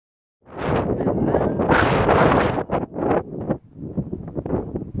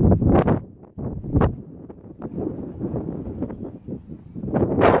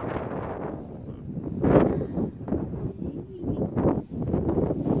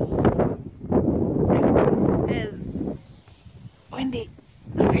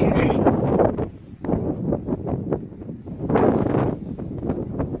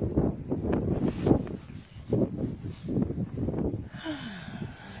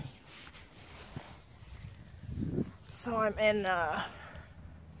So I'm in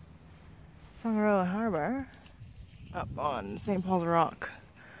Whangaroa Harbour, up on St. Paul's Rock.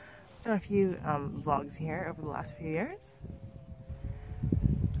 I've done a few vlogs here over the last few years.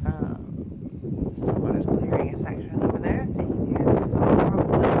 Someone is clearing a section over there, so you can hear the saw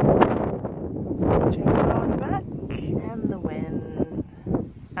probably. Chainsaw in the back, and the wind.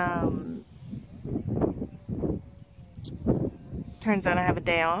 Turns out I have a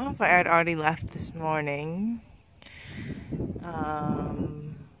day off. I had already left this morning.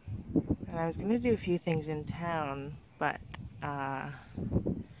 And I was going to do a few things in town, but there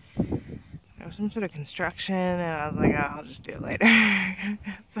was some sort of construction, and I was like, oh, I'll just do it later.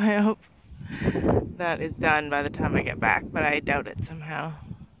 So I hope that is done by the time I get back, but I doubt it somehow.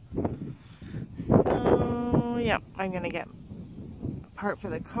 So, yeah, I'm going to get a part for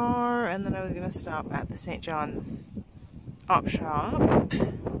the car, and then I was going to stop at the St. John's op shop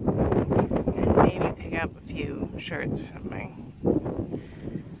and maybe pick up a few shirts or something.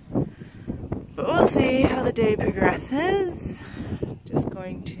 But we'll see how the day progresses. Just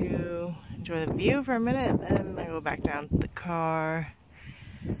going to enjoy the view for a minute, then I go back down to the car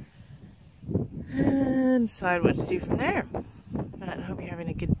and decide what to do from there. But I hope you're having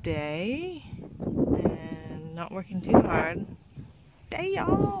a good day and not working too hard. Day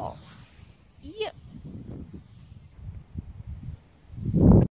y'all!